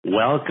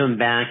Welcome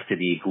back to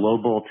the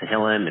Global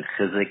Tehillim and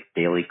Chizuk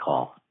Daily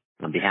Call.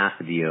 On behalf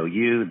of the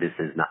OU, this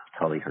is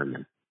Naftali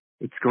Herman.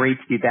 It's great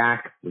to be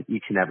back with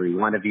each and every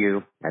one of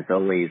you. As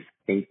always,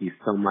 thank you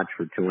so much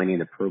for joining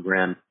the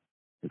program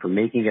and for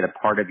making it a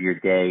part of your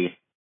day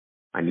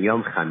on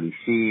Yom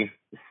Chamishi,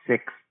 the 6th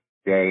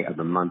day of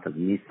the month of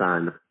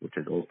Nisan, which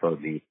is also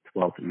the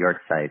 12th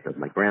yahrzeit of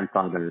my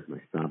grandfather,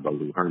 my son,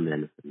 Balu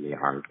Herman, and they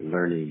are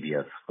learning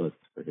via schus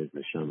for his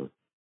neshama.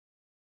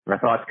 Our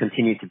thoughts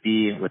continue to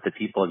be with the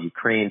people of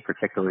Ukraine,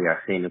 particularly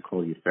our Acheinu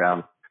Kol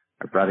Yisrael,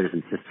 our brothers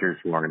and sisters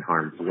who are in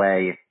harm's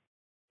way.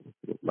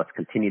 Let's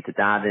continue to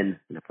daven,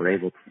 and if we're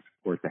able to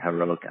support the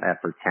heroic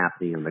efforts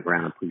happening on the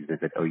ground, please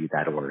visit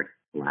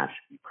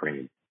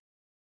ou.org/Ukraine.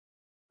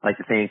 I'd like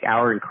to thank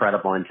our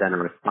incredible and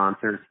generous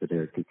sponsors for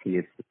their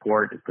continued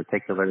support, in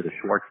particular the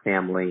Schwartz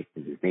family,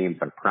 whose names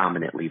are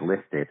prominently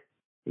listed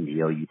in the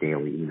OU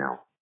Daily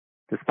email.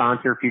 To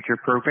sponsor future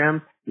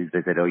programs, please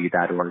visit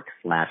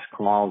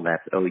ou.org/call.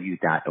 That's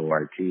ou.org/CALL.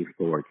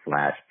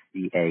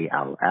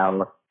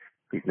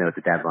 Please note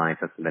the deadline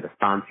to submit a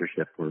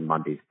sponsorship for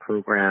Monday's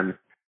program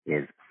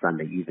is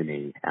Sunday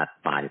evening at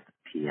 5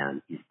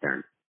 p.m.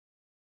 Eastern.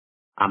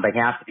 On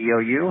behalf of the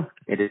OU,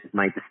 it is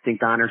my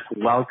distinct honor to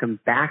welcome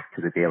back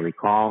to the Daily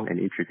Call and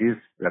introduce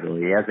Rabbi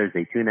Eliezer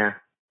Zeytouneh,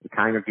 the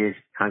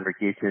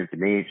congregation of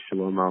B'nai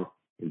Shlomo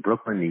in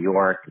Brooklyn, New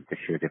York, to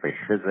share Divrei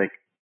Chizuk,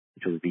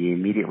 which will be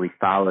immediately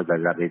followed by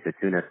Rabbi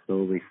Zeytouneh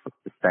slowly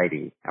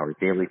reciting our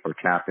daily 4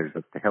 chapters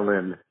of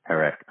Tehillim,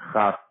 Perek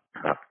Chaf,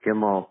 Chaf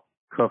Gimel,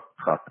 Kuf,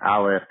 Chaf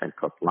Aleph, and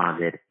Kuf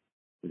Lamed.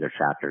 These are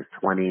chapters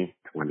 20,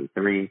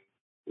 23,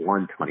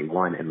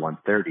 121, and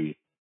 130,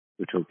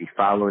 which will be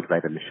followed by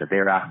the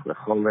Mishaberach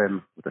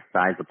Lecholim with a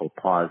sizable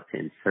pause to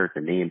insert the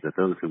names of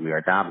those who we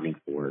are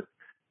davening for,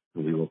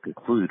 and we will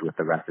conclude with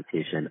the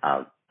recitation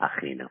of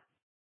Acheinu.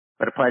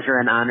 What a pleasure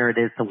and honor it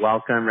is to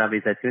welcome Rabbi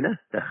Zeytouneh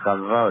to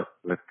Chavot.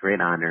 With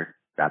great honor,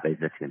 Rabbi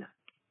Zeytouneh.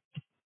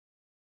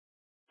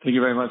 Thank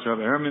you very much,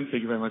 Rabbi Herman.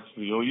 Thank you very much to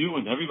the OU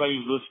and everybody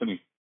who's listening.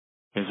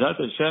 Bezat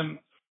Hashem,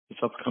 this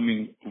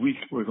upcoming week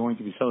we're going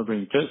to be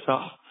celebrating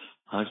Pesach.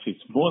 Actually,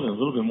 it's a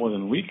little bit more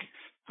than a week.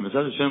 And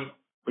Bezat Hashem,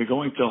 we're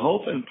going to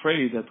hope and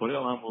pray that Borei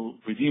Olam will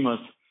redeem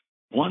us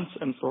once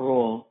and for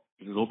all.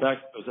 We can go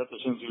back to Bezat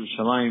Hashem to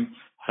Yerushalayim,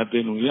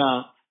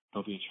 Habenuyah.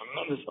 There'll be a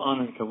tremendous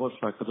honor and kavod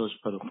for HaKadosh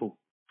Baruch Hu.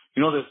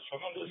 You know, there's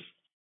tremendous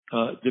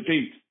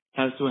debate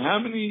as to how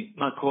many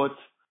makot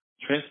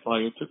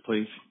transpired took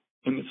place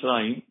in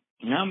Mitzrayim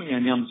and how many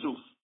in Yam Suf.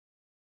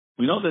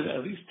 We know that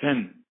at least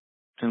 10.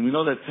 And we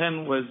know that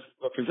 10 was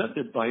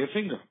represented by a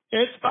finger.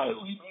 It's by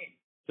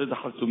says the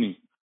Hasumi.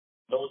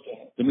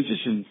 The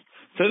magicians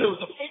said it was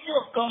a finger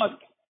of God.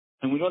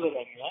 And we know that in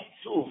Yam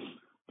Suf,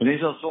 when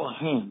Eliezer saw a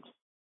hand,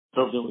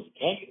 so if there was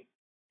 10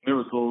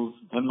 miracles,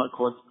 10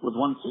 makot with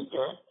one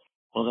finger,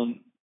 well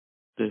then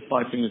there's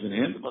 5 fingers in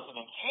hand, but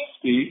then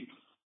 50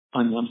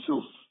 on Yam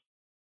Suf.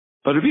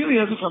 But Rabbi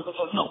Eliezer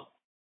says no.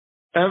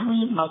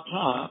 Every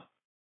makah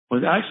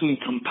was actually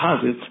a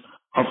composite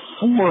of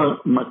 4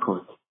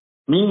 makot.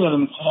 Meaning that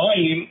in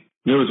Mitzrayim,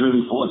 there was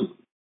really 40.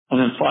 And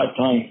then 5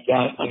 times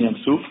that on Yam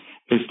Suf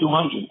is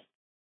 200.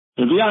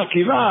 Rabbi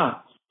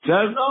Akiva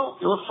says no,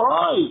 there were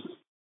 5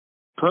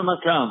 per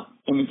makah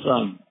in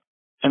Mitzrayim.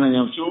 And on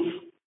Yam Suf,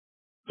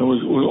 that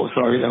would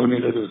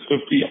mean that there was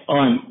 50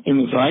 on in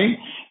Mitzrayim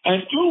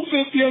and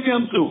 250 on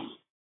Yam Suf.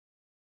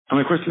 And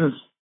my question is,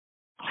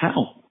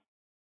 how?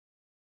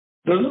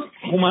 Doesn't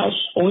Chumash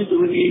only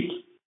delineate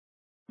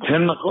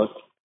 10 makot?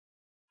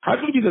 How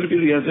could it be that Rabbi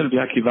Eliezer and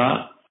Rabbi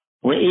Akiva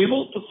were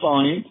able to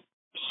find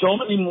so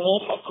many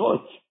more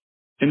makot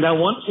in that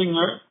one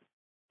finger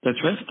that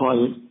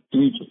transpired in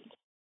Egypt?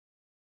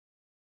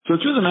 So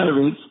the truth of the matter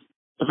is,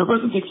 if a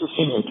person takes a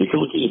finger, take a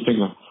look at your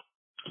finger,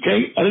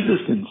 okay, at a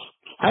distance,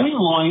 how many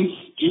lines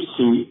do you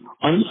see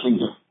on your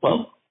finger?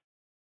 Well,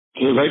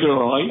 okay,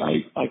 regular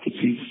eye, I could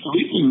see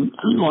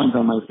 3 lines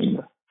on my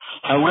finger.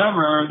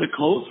 However, the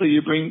closer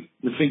you bring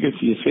the finger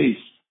to your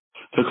face,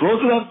 the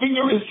closer that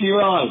finger is to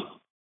your eye,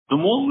 the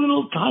more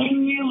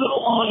tiny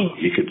little lines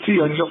you could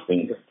see on your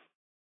finger.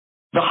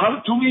 The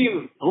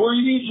Hartumim, who are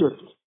in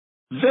Egypt,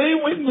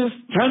 they witnessed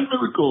 10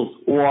 miracles.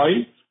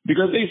 Why?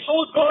 Because they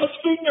saw God's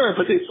finger,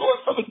 but they saw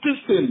it from a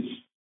distance.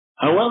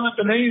 However,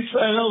 B'nai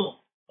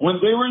Israel,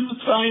 when they were in the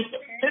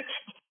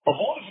midst of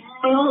all these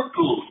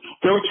miracles,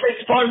 they were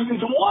transpiring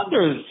these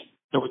wonders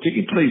that were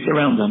taking place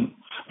around them.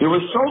 They were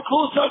so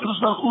close to God,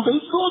 they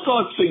saw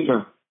God's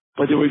finger,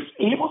 but they were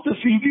able to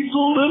see these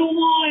little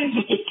lines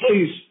that took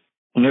place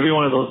in every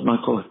one of those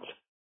makot.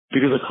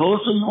 Because the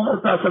closer you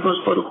are to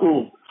HaKadosh Baruch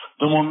Hu,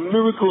 the more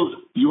miracles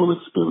you will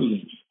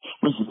experience.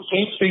 We see the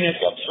same thing at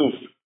Yam Suf.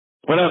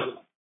 Whatever.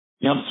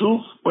 Yam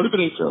Suf, what did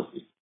they tell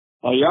you?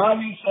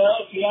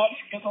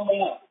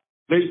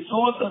 They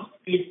saw the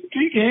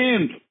big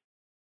hand.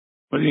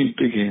 What do you mean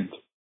big hand?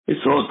 They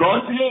saw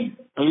God's hand.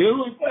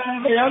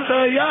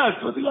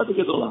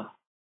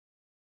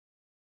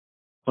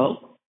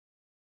 Well,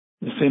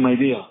 the same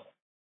idea.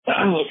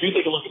 If you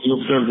take a look and you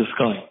observe the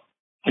sky,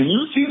 and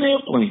you see an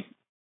airplane,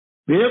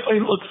 the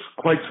airplane looks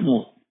quite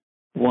small.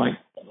 Why?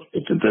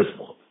 It's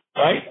invisible.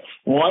 right?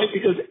 Why?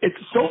 Because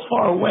it's so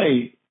far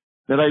away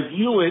that I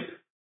view it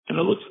and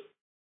it looks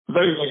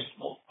very, very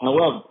small.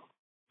 However,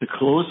 the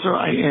closer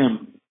I am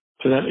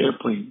to that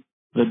airplane,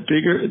 the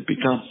bigger it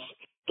becomes.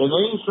 The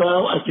name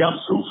Israel at Yam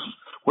Suf,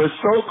 we're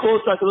so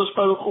close to HaKadosh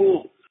Baruch Hu.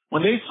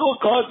 When they saw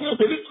God there,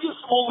 they didn't see a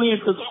small land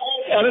because they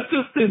were at a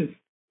distance.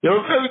 They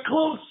were very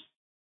close.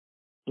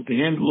 But the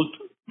hand looked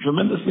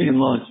tremendously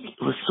enlarged.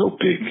 It was so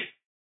big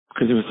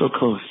because they were so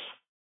close.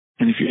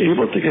 And if you're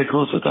able to get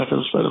closer to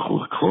HaKadosh Baruch Hu,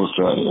 the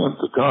closer I am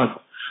to God,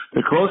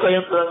 the closer I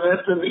am to the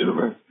master of the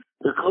universe,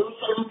 the closer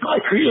I am to my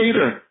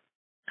Creator,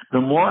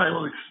 the more I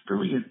will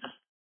experience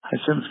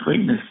Hashem's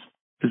greatness,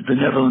 His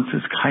benevolence,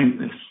 His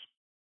kindness.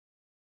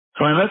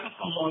 So my message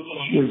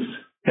is,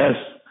 yes,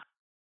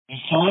 the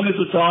sign is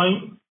the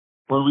time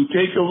when we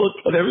take a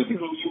look at everything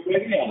that we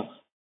already have.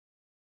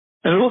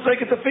 And it looks like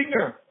it's a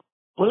finger.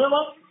 Well, there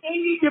are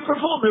many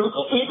different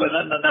miracles, but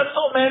not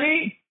so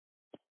many.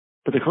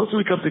 But the closer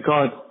we come to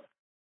God,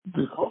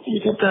 the closer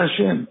we come to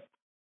Hashem,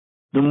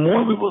 the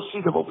more we will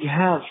see that what we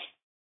have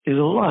is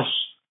lush.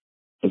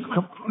 It's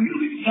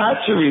completely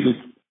saturated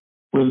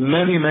with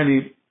many,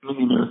 many,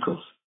 many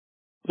miracles.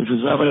 This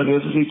is Rabbi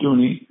Eliezer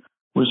Zeytouneh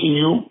wishing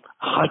you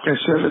Chag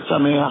Kasher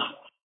V'Sameach.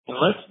 And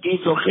let's be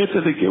zocheh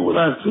to get with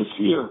us this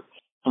year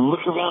and look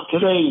around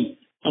today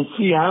and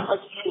see how much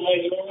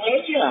light you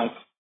already have.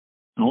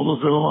 And all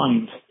those little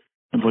lines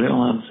and put it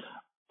on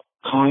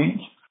kind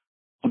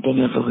and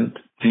benevolent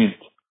hand.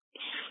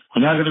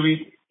 We're now going to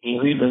read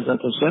Tehillim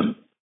B'ezrat Hashem.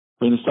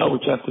 We're going to start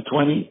with chapter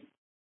 20,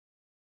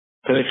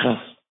 Perek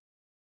Chaf.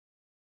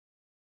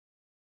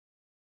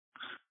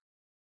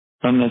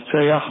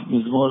 המנצח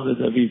מזמור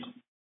לדוד.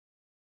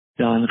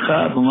 יענך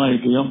אדוני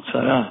ביום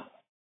צרה,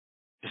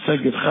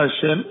 ישגבך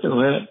השם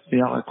אלוהי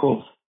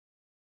יעקב.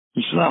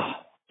 ישלח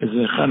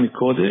עזרך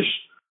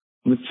מקודש,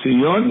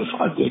 מציון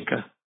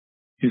יפחדך.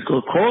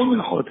 יזכור כל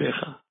מנחותיך,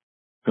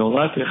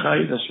 ועולתך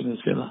ידשן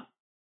סלע.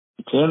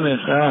 ייתן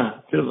לך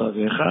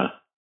תלבביך,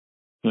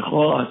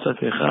 וכל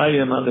עצתך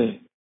ימלא.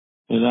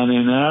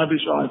 ולעננה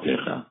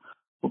בשעתך,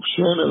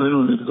 ובשם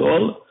אלינו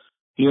לגדול,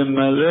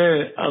 ימלא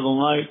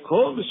אדוני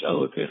כל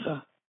בשעותיך.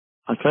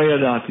 אתה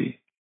ידעתי,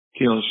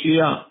 כי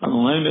הושיע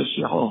אדוני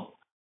משיחו,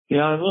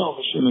 יעזור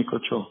בשם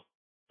מקודשו.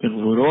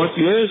 בגבורות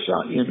ישע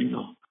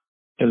ימינו,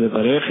 אלה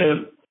ברכב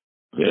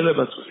ואלה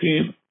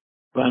בסוסים,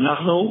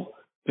 ואנחנו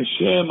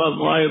בשם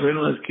אדוני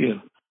רבנו נזכיר.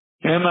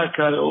 המה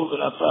קראו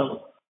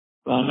ונפלו,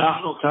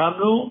 ואנחנו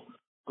קמנו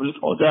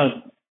ולהתעודד.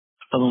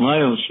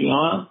 אדוני הושיע,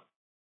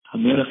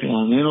 המלך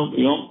יעננו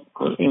ביום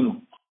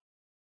קוראנו.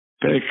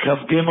 פרק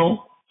כ"ג,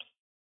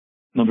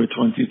 number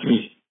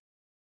 23.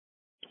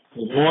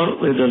 מזמור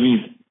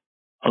לדוד.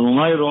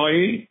 אדוני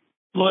רועי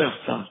לא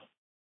יחסר.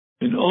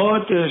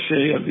 בנאות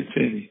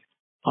שירביצני.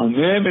 על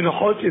מי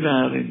מנוחות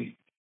ינערני.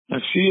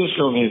 נפשי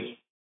ישובב.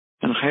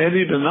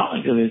 הנחייני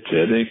במעגלי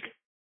צדק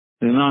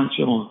למען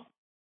שמו.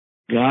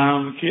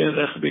 גם כי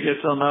אלך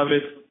בקצר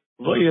מוות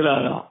לא ירא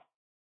רע.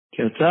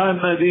 כי אתה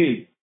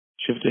עמדי,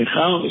 שבתך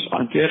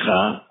ומשענתך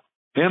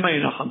המה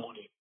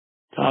ינחמוני.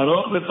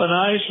 תערוך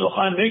בפניי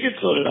שלוחה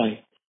נגד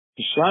צורריי.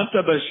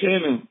 ישנת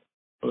בשמן,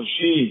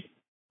 ראשי,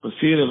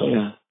 עושי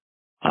לוויה.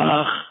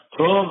 אך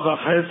טוב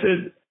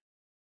וחסד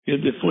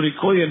ירדפו לי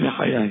כל ימי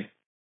חיי.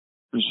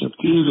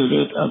 ושבתי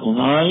בבית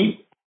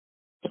אדוני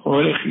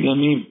אורך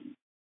ימים.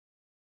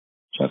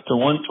 Chapter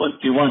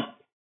 121.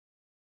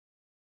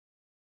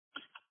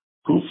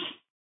 Kuf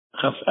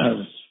Chaf Av.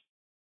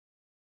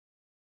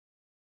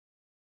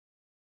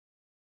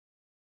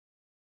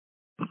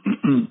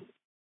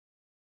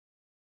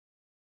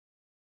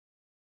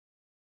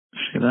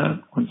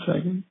 One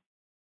second.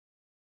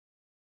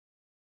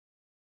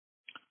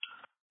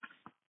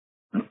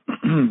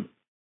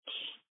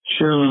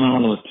 שיר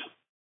למעלות.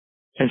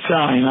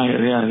 אשא עיניי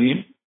אל ההרים,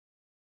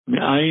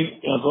 מאין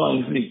יבוא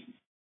עזרי.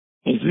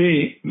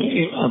 עזרי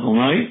מעם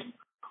אדוני,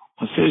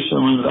 עושה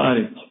שמיים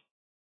וארץ.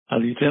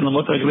 אז ייתן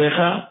למות רגליך,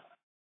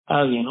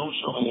 אז ינום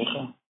שומריך.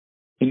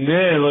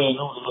 הנה לא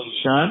ינום ולא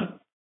ישן,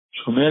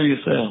 שומר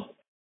ישראל.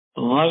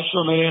 אדוני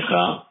שומריך,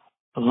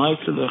 אדוני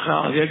צדקך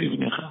על יד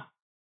לבניך.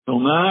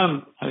 ואומנם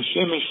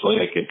השמש לא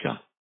יככה,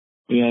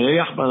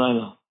 וירח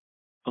בלילה.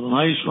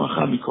 אדוני ישמרך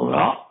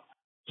מקורע,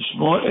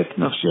 ישמור את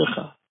נפשך.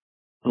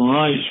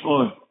 אדוני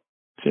ישמור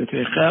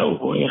צאתך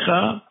ובואך,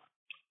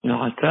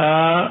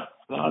 מעתה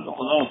ועד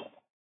עולם.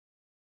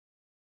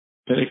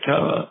 פרק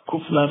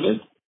ק"ל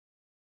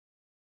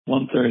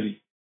 130.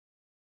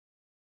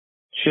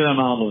 שיר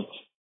המעלות.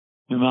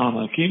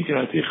 ממעמקים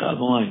קראתיך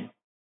אדוני.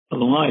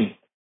 אדוני,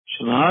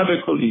 שמע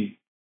בקולי,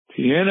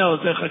 תהיינה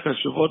אוזניך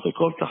קשובות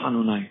לכל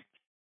תחנוני.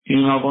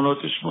 אם עוונות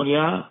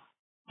תשמוריה,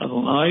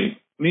 אדוני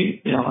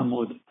מי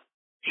יעמוד.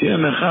 כי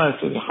עמך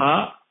אצלך,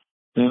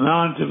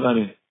 למען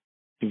תברך.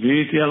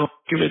 הבאתי אדוני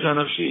כבית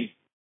הנפשי,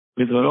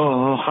 בדברו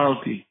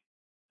הוכלתי.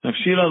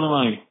 נפשי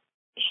לאדוני,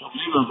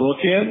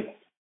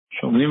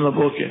 שומרים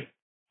לבוקר.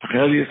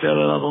 אחר יסר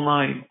אל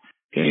אדוני,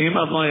 כי אם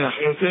אדוני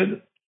החסד,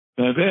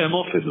 והווה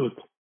עמו פדות.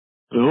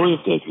 והוא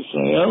יפתה את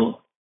ישראל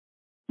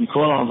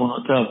מכל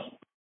עוונותיו.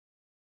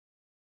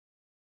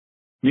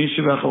 מי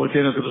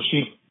שבאחרותינו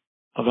הקדושים,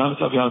 אברהם,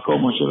 יצחק ויעקב,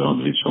 משה ואהרון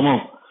דוד שלמה,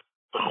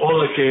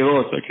 בכל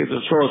הקהילות,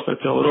 הקדושות,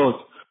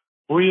 הטהורות,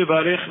 הוא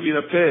יברך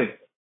וירפא,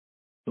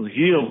 will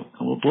heal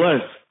and will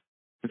bless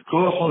את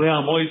כל חולי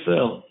עמו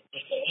ישראל,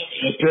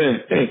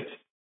 ירפא את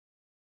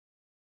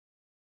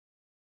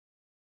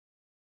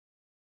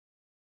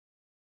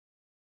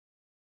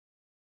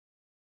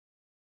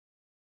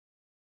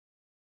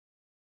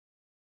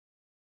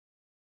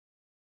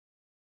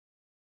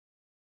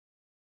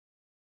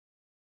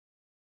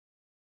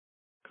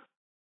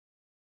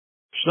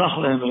שלח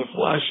להם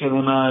רפואה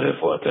שלמה,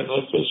 רפואת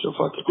הנפש,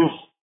 רפואת הגוף,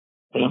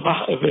 ולמח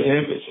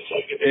אביהם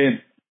וששק ידיהם.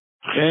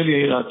 אכן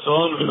יהי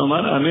רצון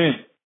ונאמר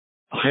אמן.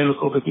 אכן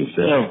לכל בית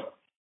ישראל,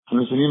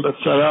 המזינים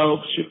בצרה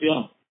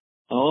ובשביה,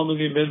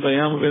 העומדים בין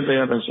בים ובין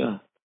ביבשה.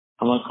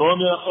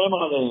 המקום ירחם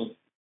עליהם,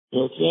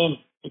 ויוצאים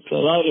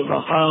מצרה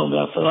לרווחה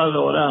ומהצרה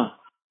לאורה,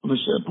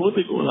 ומשעבוד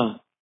לגאולה.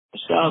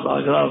 עכשיו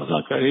בעגלה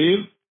ובזק קריב,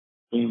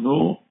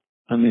 ואינו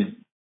אמן.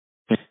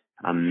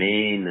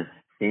 Amen.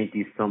 Thank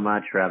you so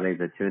much, Rabbi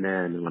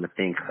Zeytouneh, and I want to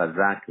thank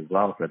Chazak as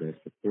well for their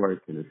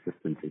support and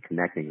assistance in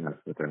connecting us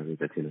with Rabbi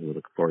Zeytouneh. We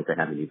look forward to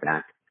having you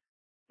back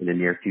in the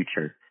near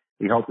future.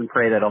 We hope and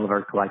pray that all of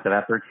our collective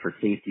efforts for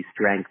safety,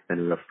 strength,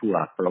 and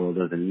refuah for all of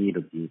those in need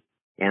will be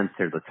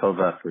answered with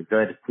tova for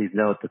good. Please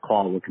note the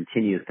call will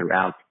continue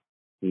throughout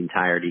the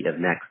entirety of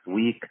next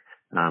week.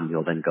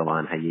 We'll then go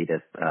on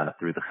hiatus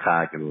through the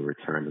Chag, and we'll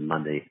return the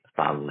Monday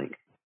following.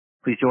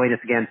 Please join us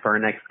again for our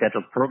next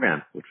scheduled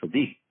program, which will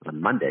be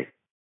on Monday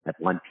at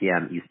 1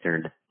 p.m.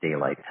 Eastern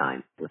Daylight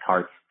Time. With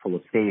hearts full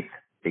of faith,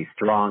 stay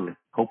strong,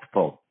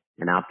 hopeful,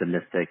 and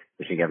optimistic.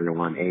 Wishing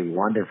everyone a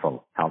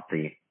wonderful,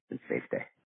 healthy, and safe day.